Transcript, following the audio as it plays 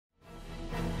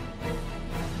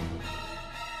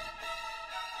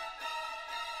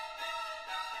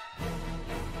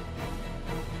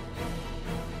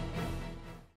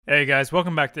Hey guys,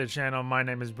 welcome back to the channel. My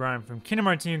name is Brian from Kingdom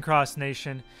Hearts Union Cross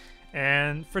Nation,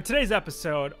 and for today's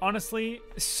episode, honestly,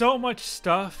 so much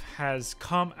stuff has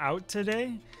come out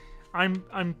today.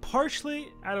 I'm partially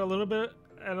at a little bit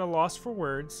at a loss for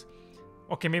words.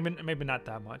 Okay, maybe not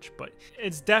that much, but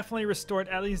it's definitely restored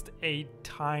at least a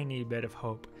tiny bit of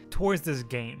hope towards this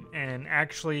game and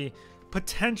actually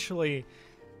potentially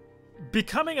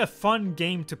becoming a fun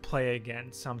game to play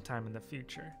again sometime in the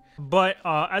future. But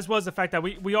as well as the fact that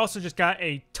we also just got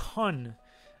a ton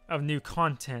of new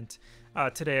content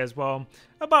today as well.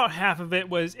 About half of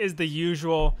it is the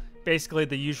usual, basically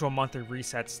the usual monthly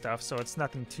reset stuff, so it's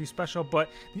nothing too special. But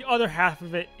the other half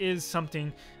of it is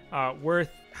something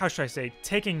worth, how should I say,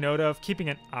 taking note of, keeping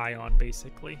an eye on,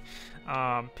 basically.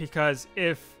 Because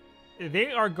if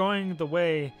they are going the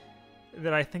way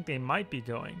that I think they might be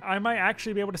going, I might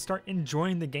actually be able to start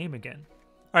enjoying the game again.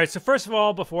 Alright, so first of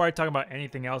all, before I talk about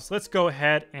anything else, let's go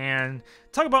ahead and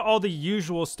talk about all the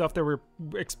usual stuff that we're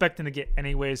expecting to get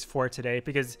anyways for today.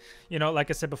 Because, you know, like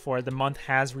I said before, the month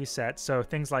has reset. So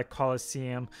things like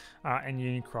Coliseum and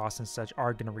Union Cross and such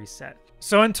are going to reset.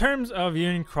 So in terms of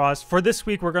Union Cross, for this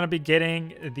week, we're going to be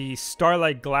getting the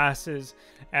Starlight Glasses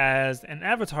as an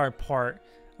avatar part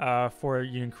for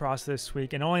Union Cross this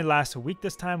week. And only lasts a week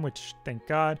this time, which, thank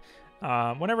God.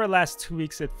 Whenever it lasts 2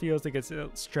 weeks, it feels like it's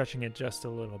stretching it just a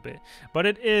little bit. But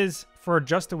it is for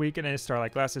just a week, and it is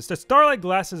Starlight Glasses. The Starlight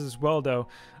Glasses as well, though,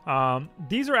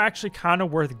 these are actually kind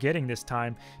of worth getting this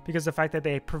time because the fact that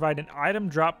they provide an item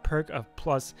drop perk of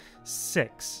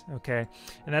 +6, okay?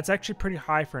 And that's actually pretty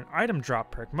high for an item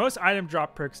drop perk. Most item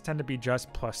drop perks tend to be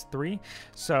just +3.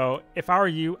 So if I were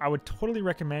you, I would totally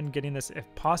recommend getting this if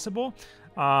possible.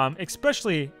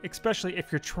 Especially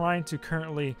if you're trying to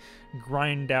currently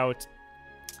grind out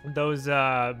those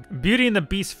Beauty and the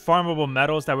Beast farmable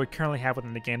medals that we currently have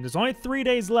within the game. There's only 3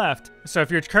 days left, so if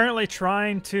you're currently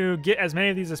trying to get as many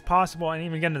of these as possible and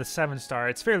even get into the 7-star,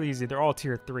 it's fairly easy. They're all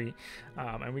tier 3,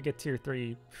 and we get tier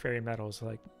 3 fairy medals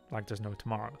like there's no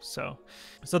tomorrow. So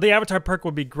the avatar perk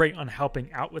will be great on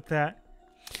helping out with that.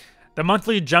 The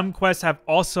monthly gem quests have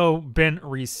also been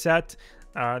reset.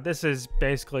 This is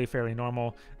basically fairly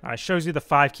normal. Shows you the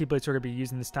 5 Keyblades we're going to be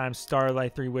using this time: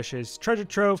 Starlight, 3 Wishes, Treasure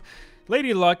Trove,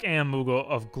 Lady Luck, and Moogle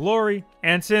of Glory.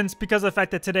 And because of the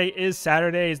fact that today is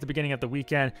Saturday, is the beginning of the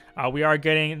weekend, we are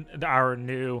getting our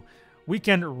new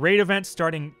weekend raid event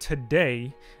starting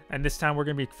today. And this time we're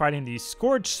going to be fighting the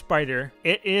Scourge Spider.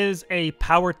 It is a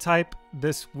power type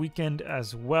this weekend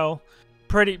as well.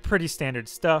 Pretty standard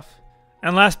stuff.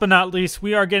 And last but not least,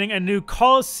 we are getting a new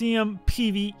Coliseum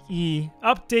PvE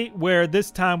update where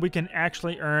this time we can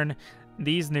actually earn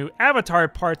these new avatar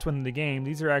parts within the game.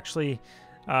 These are actually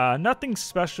nothing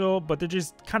special, but they're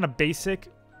just kind of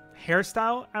basic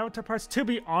hairstyle avatar parts. To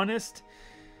be honest,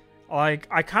 like,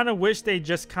 I kind of wish they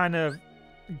just kind of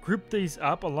grouped these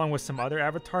up along with some other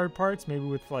avatar parts, maybe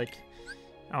with, like,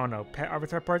 I don't know, pet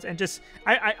avatar parts, and just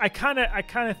I kind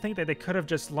of think that they could have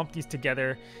just lumped these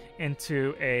together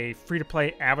into a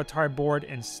free-to-play avatar board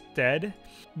instead.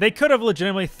 They could have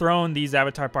legitimately thrown these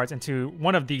avatar parts into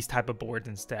one of these type of boards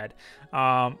instead.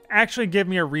 Actually give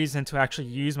me a reason to actually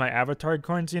use my avatar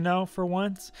coins, you know, for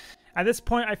once. At this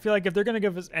point, I feel like if they're going to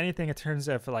give us anything in terms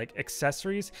of, like,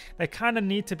 accessories, they kind of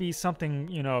need to be something,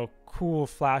 you know, cool,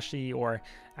 flashy, or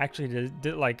actually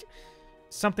like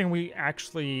something we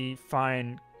actually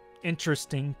find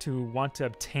interesting to want to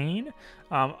obtain.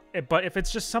 But if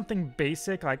it's just something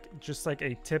basic, like just like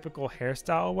a typical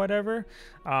hairstyle or whatever,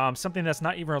 something that's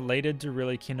not even related to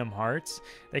really Kingdom Hearts,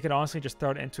 they could honestly just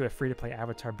throw it into a free-to-play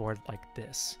avatar board like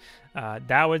this.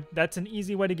 That's an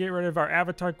easy way to get rid of our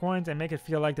avatar coins and make it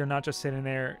feel like they're not just sitting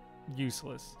there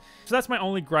useless. So that's my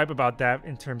only gripe about that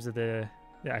in terms of the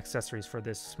accessories for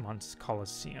this month's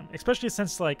Coliseum, especially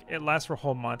since, like, it lasts for a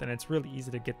whole month and it's really easy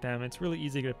to get them. It's really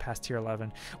easy to get past tier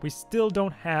 11. We still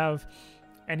don't have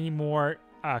any more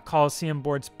Coliseum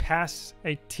boards past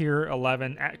a tier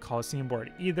 11 at Coliseum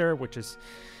board either, which is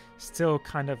still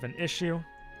kind of an issue.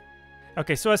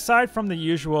 Okay, so aside from the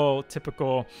usual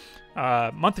typical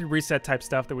monthly reset type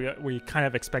stuff that we kind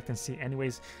of expect and see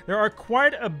anyways, there are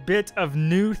quite a bit of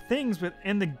new things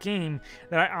within the game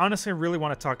that I honestly really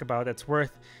want to talk about. That's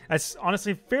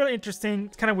honestly fairly interesting.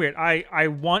 It's kind of weird. I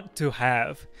want to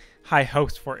have high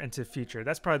hopes for it into the future.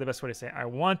 That's probably the best way to say it. I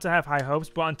want to have high hopes,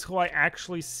 but until I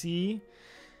actually see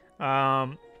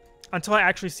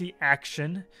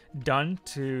action done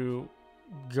to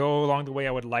go along the way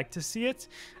I would like to see it,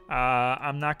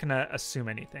 I'm not gonna assume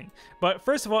anything. But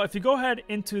first of all, if you go ahead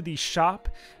into the shop,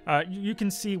 you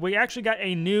can see we actually got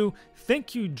a new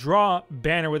thank you draw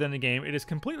banner within the game. It is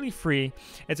completely free.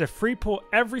 It's a free pull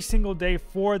every single day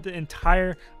for the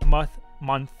entire month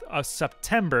month of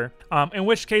September, in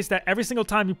which case that every single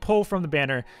time you pull from the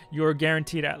banner, you're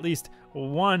guaranteed at least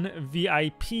 1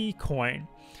 VIP coin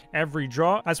every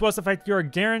draw, as well as the fact you're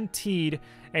guaranteed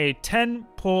a 10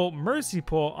 pull mercy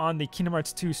pull on the Kingdom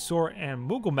Hearts 2 Sword and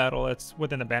Moogle medal that's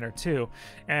within the banner too.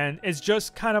 And it's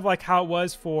just kind of like how it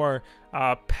was for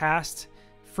past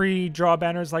free draw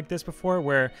banners like this before,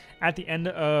 where at the end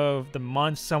of the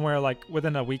month, somewhere like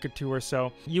within a week or two or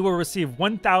so, you will receive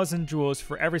 1,000 jewels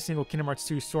for every single Kingdom Hearts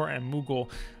 2 Sword and Moogle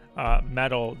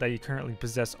medal that you currently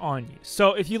possess on you.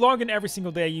 So if you log in every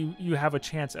single day, you have a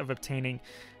chance of obtaining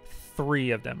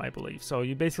 3 of them, I believe. So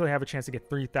you basically have a chance to get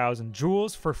 3,000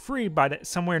 jewels for free by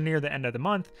somewhere near the end of the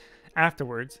month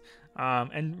afterwards.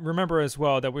 And remember as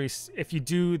well that if you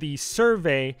do the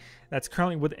survey that's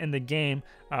currently within the game,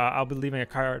 I'll be leaving a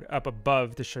card up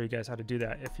above to show you guys how to do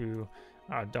that if you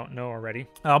don't know already.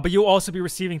 But you'll also be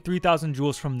receiving 3,000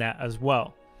 jewels from that as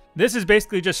well. This is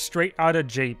basically just straight out of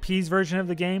JP's version of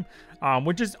the game,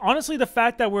 which is honestly the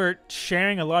fact that we're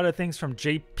sharing a lot of things from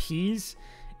JP's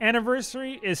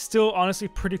anniversary is still honestly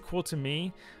pretty cool to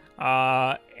me.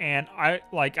 And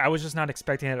I was just not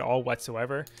expecting it at all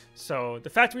whatsoever. So the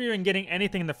fact we were even getting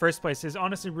anything in the first place is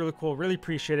honestly really cool. Really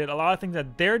appreciate it. A lot of things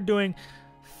that they're doing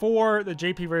for the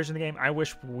JP version of the game, I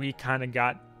wish we kind of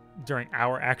got during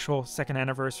our actual second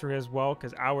anniversary as well,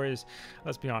 because ours,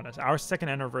 let's be honest, our second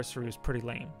anniversary was pretty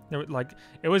lame.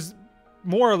 It was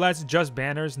more or less just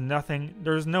banners, nothing.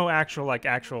 There's no actual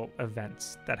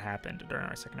events that happened during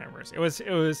our second anniversary.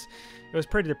 It was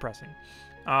pretty depressing.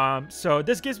 So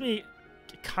this gives me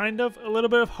kind of a little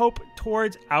bit of hope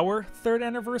towards our third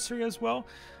anniversary as well.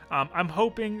 I'm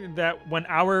hoping that when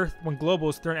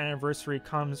Global's third anniversary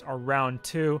comes around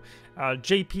too,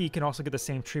 JP can also get the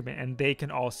same treatment, and they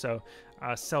can also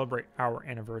celebrate our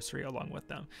anniversary along with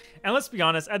them. And let's be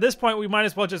honest, at this point, we might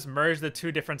as well just merge the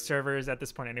 2 different servers at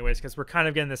this point anyways, because we're kind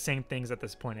of getting the same things at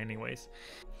this point anyways.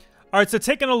 Alright, so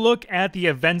taking a look at the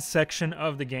events section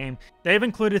of the game, they've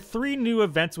included 3 new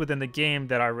events within the game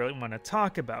that I really want to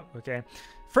talk about, okay?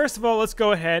 First of all, let's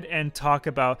go ahead and talk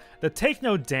about the Take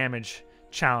No Damage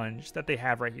challenge that they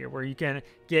have right here, where you can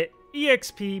get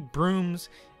EXP, brooms,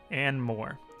 and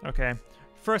more, okay?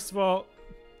 First of all,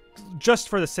 just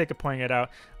for the sake of pointing it out,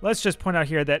 let's just point out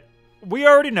here that we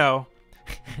already know,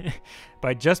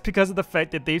 but just because of the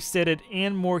fact that they've stated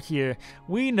and more here,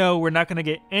 we know we're not going to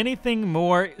get anything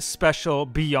more special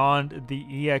beyond the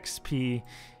EXP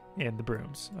and the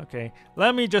brooms, okay?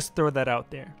 Let me just throw that out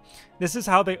there. This is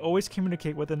how they always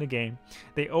communicate within the game.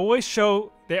 They always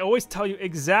tell you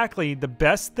exactly the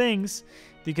best things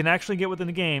that you can actually get within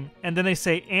the game, and then they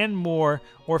say and more,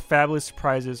 or fabulous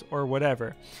surprises, or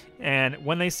whatever. And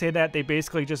when they say that, they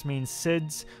basically just mean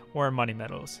SIDS or money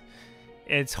medals.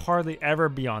 It's hardly ever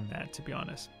beyond that, to be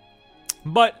honest.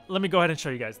 But let me go ahead and show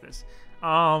you guys this.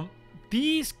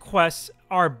 These quests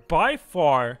are by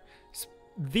far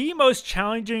the most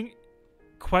challenging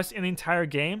quest in the entire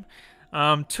game,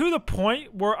 to the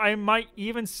point where I might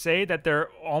even say that they're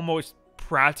almost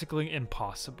practically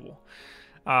impossible.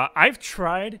 I've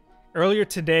tried earlier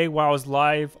today while I was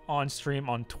live on stream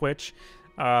on Twitch,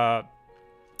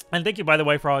 and thank you, by the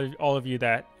way, for all of you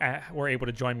that were able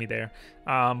to join me there.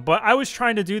 But I was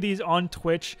trying to do these on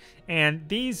Twitch, and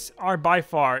these are by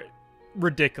far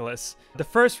ridiculous. The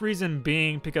first reason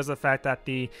being because of the fact that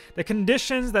the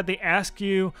conditions that they ask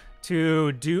you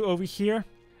to do over here,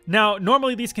 now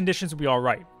normally these conditions would be all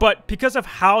right, but because of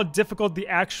how difficult the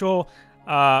actual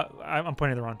I'm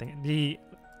pointing the wrong thing,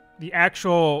 the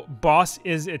actual boss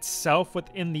is itself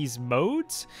within these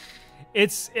modes,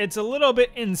 it's a little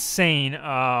bit insane.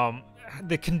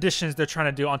 The conditions they're trying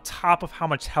to do, on top of how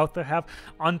much health they have,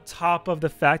 on top of the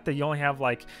fact that you only have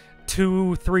like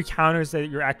 2-3 counters that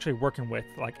you're actually working with,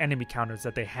 like enemy counters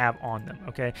that they have on them,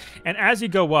 okay? And as you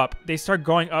go up, they start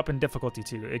going up in difficulty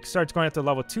too. It starts going up to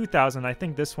level 2,000. I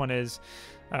think this one is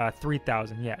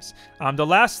 3,000, yes. The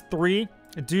last 3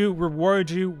 do reward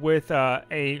you with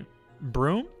a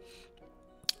broom.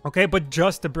 Okay, but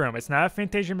just a broom. It's not a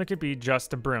Fantasia Make It Be,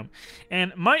 just a broom.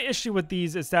 And my issue with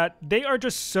these is that they are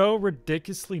just so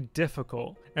ridiculously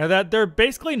difficult, and that they're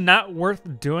basically not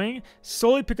worth doing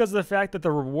solely because of the fact that the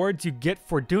rewards you get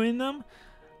for doing them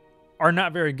are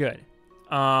not very good.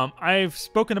 I've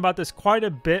spoken about this quite a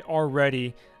bit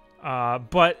already,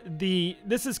 but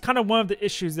this is kind of one of the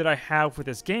issues that I have with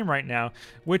this game right now,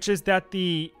 which is that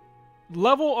the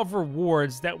level of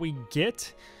rewards that we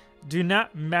get do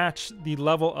not match the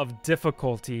level of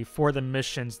difficulty for the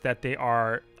missions that they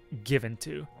are given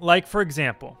to. Like, for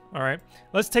example, all right,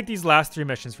 let's take these last 3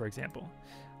 missions, for example.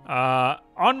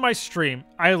 On my stream,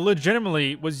 I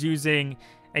legitimately was using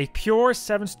a pure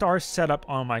 7-star setup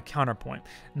on my counterpoint.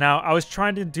 Now, I was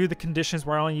trying to do the conditions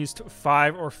where I only used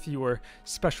 5 or fewer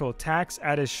special attacks,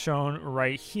 as is shown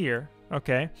right here.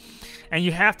 Okay, and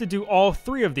you have to do all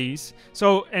 3 of these.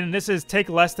 So, and this is take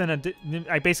less than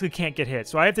I basically can't get hit.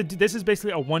 So I have to do, this is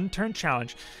basically a 1-turn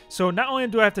challenge. So not only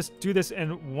do I have to do this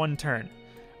in 1 turn,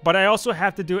 but I also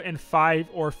have to do it in 5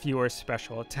 or fewer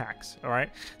special attacks. All right.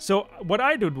 So what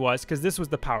I did was, because this was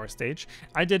the power stage,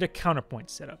 I did a counterpoint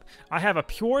setup. I have a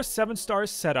pure 7-star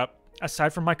setup,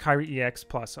 aside from my Kyrie EX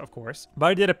Plus, of course. But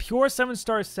I did a pure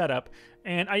 7-star setup,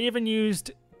 and I even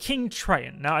used King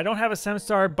Triton. Now, I don't have a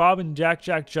 7-star Bob and Jack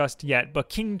just yet, but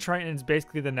King Triton is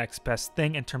basically the next best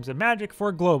thing in terms of magic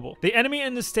for global. The enemy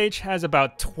in the stage has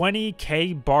about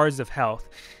 20k bars of health.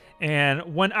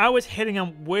 And when I was hitting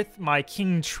him with my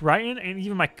King Triton and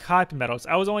even my copy medals,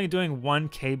 I was only doing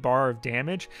 1k bar of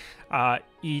damage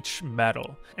each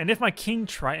medal. And if my King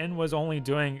Triton was only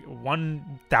doing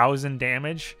 1000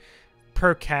 damage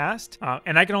per cast,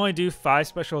 and I can only do 5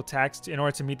 special attacks in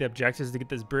order to meet the objectives to get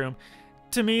this broom,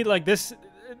 to me, like this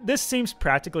seems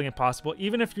practically impossible.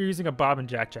 Even if you're using a Bob and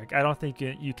Jack, I don't think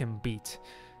you can beat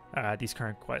these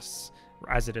current quests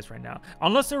as it is right now.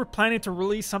 Unless they were planning to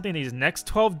release something these next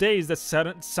 12 days that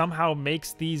somehow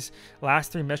makes these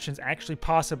last 3 missions actually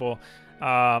possible.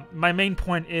 My main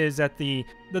point is that the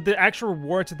actual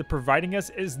rewards that they're providing us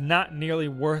is not nearly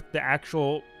worth the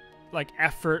actual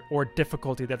effort or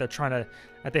difficulty that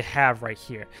they have right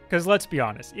here. Because let's be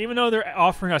honest, even though they're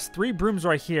offering us 3 brooms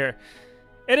right here,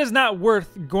 it is not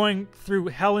worth going through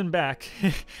hell and back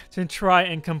to try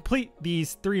and complete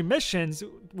these 3 missions,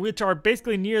 which are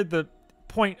basically near the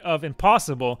point of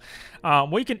impossible.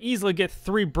 We can easily get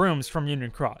 3 brooms from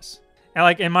Union Cross.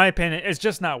 And in my opinion, it's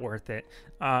just not worth it.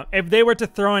 If they were to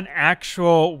throw in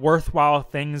actual worthwhile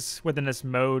things within this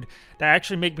mode that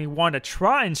actually make me want to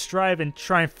try and strive and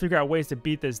try and figure out ways to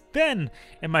beat this, then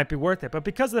it might be worth it. But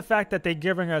because of the fact that they're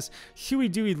giving us Huey,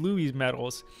 Dewey, Louie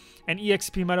medals and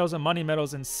EXP medals and money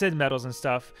medals and Sid medals and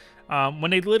stuff,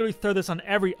 when they literally throw this on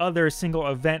every other single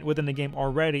event within the game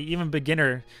already, even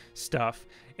beginner stuff,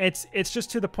 it's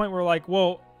just to the point where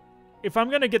well, if I'm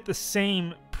going to get the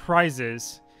same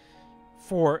prizes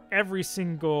for every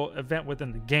single event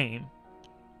within the game,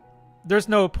 there's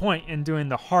no point in doing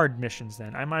the hard missions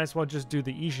then. I might as well just do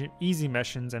the easy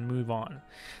missions and move on.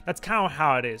 That's kind of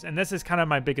how it is. And this is kind of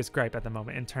my biggest gripe at the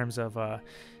moment in terms of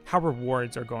how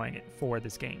rewards are going for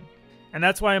this game. And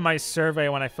that's why in my survey,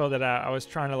 when I filled it out, I was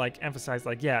trying to emphasize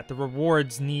yeah, the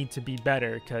rewards need to be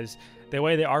better, because the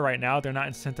way they are right now, they're not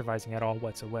incentivizing at all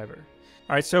whatsoever.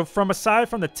 All right, so aside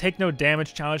from the take no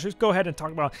damage challenge, let's go ahead and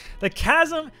talk about the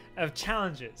chasm of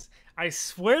challenges. I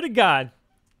swear to God,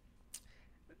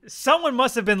 someone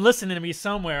must have been listening to me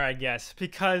somewhere, I guess,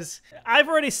 because I've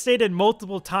already stated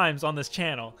multiple times on this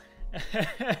channel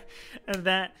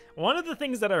that one of the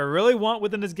things that I really want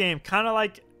within this game, kind of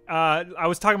I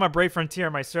was talking about Brave Frontier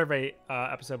in my survey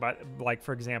episode,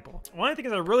 for example. One of the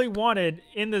things I really wanted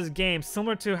in this game,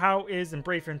 similar to how it is in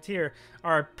Brave Frontier,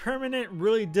 are permanent,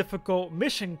 really difficult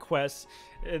mission quests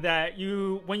that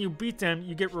when you beat them,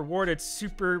 you get rewarded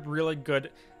super, really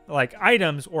good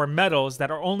items or medals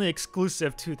that are only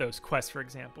exclusive to those quests, for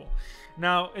example.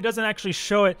 Now, it doesn't actually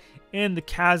show it in the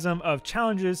chasm of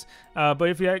challenges, but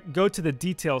if you go to the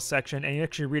details section and you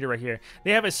actually read it right here,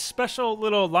 they have a special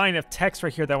little line of text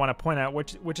right here that I want to point out,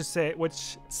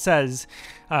 which says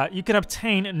you can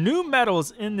obtain new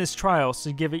medals in this trial,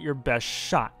 so give it your best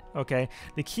shot. Okay,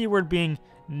 the keyword being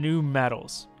new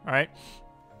medals. All right,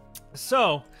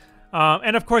 so.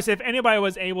 And of course, if anybody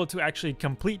was able to actually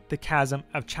complete the chasm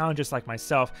of challenges like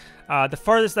myself, the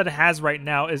farthest that it has right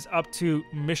now is up to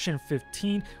mission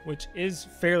 15, which is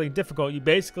fairly difficult. You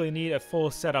basically need a full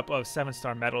setup of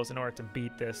 7-star medals in order to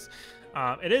beat this.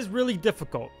 It is really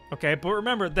difficult, okay? But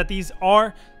remember that these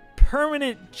are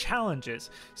permanent challenges.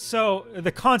 So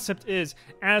the concept is,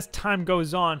 as time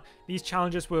goes on, these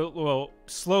challenges will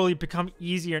slowly become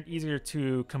easier and easier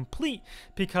to complete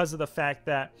because of the fact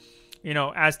that,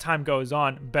 as time goes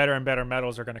on, better and better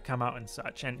medals are going to come out and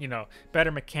such. And,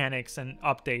 better mechanics and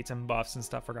updates and buffs and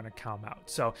stuff are going to come out.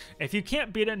 So if you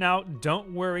can't beat it now,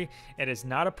 don't worry. It is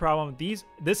not a problem.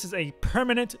 This is a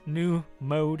permanent new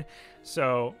mode.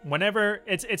 So whenever,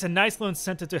 it's a nice little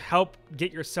incentive to help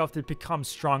get yourself to become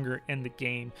stronger in the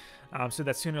game. So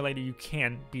that sooner or later you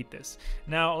can beat this.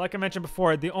 Now, like I mentioned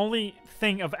before, the only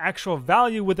thing of actual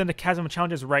value within the Chasm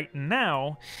challenges right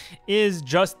now is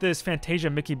just this Fantasia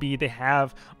Mickey B they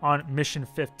have on mission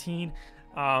 15.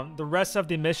 The rest of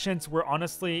the missions were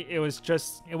honestly, it was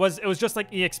just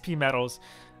like EXP medals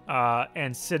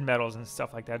and Sid medals and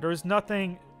stuff like that. There was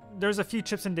nothing there's a few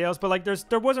chips and dales, but like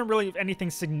there wasn't really anything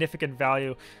significant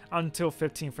value until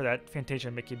 15 for that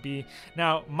Fantasia Mickey B.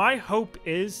 Now my hope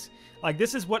is, like,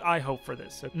 this is what I hope for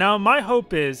this. Now my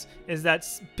hope is that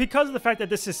because of the fact that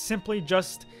this is simply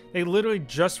just, they literally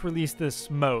just released this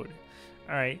mode,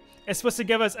 all right, it's supposed to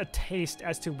give us a taste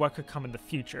as to what could come in the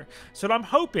future. So I'm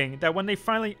hoping that when they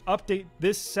finally update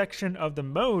this section of the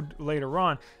mode later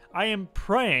on, I am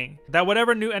praying that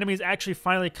whatever new enemies actually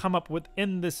finally come up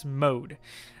within this mode,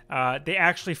 they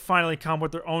actually finally come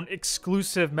with their own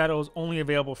exclusive medals only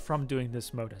available from doing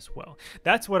this mode as well.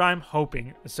 That's what I'm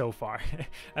hoping so far.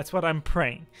 That's what I'm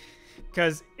praying.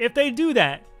 Because if they do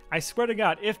that, I swear to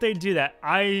God, if they do that,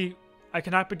 I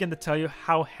cannot begin to tell you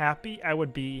how happy I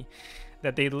would be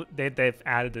that they've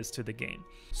added this to the game.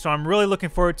 So I'm really looking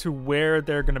forward to where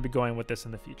they're going to be going with this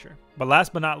in the future. But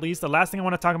last but not least, the last thing I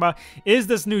want to talk about is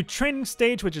this new training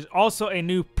stage, which is also a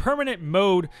new permanent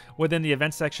mode within the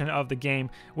event section of the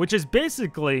game, which is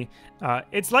basically,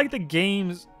 it's like the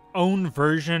game's own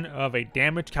version of a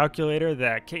damage calculator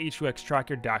that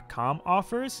KHUXtracker.com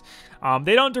offers.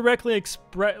 They don't directly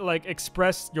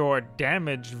express your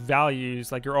damage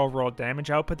values, like your overall damage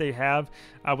output they have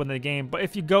within the game, but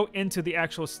if you go into the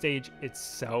actual stage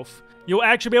itself, you'll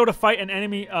actually be able to fight an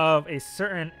enemy of a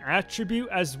certain attribute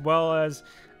as well as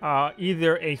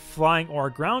either a flying or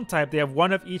a ground type. They have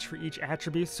one of each for each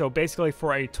attribute, so basically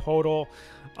for a total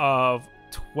of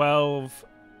 12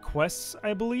 quests,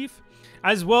 I believe,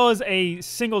 as well as a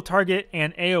single target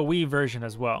and AoE version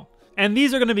as well. And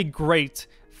these are going to be great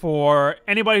for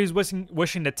anybody who's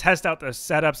wishing to test out the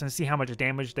setups and see how much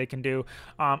damage they can do.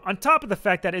 On top of the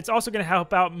fact that it's also going to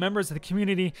help out members of the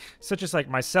community, such as like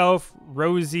myself,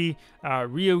 Rosie,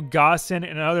 Ryu Gossin,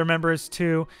 and other members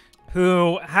too,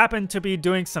 who happen to be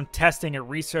doing some testing and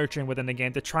researching within the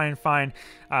game to try and find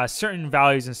certain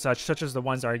values and such as the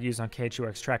ones that are used on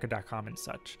KHUXtracker.com and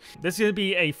such. This is going to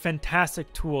be a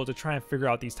fantastic tool to try and figure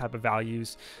out these type of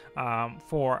values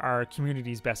for our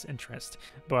community's best interest.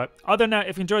 But other than that,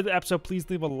 if you enjoyed the episode, please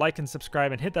leave a like and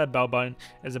subscribe and hit that bell button.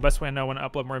 It's the best way to know when I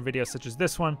upload more videos such as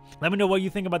this one. Let me know what you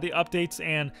think about the updates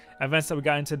and events that we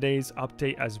got in today's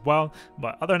update as well.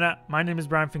 But other than that, my name is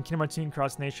Brian from Kingdom Hearts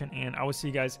Cross Nation, and I will see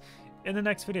you guys in the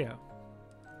next video.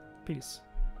 Peace.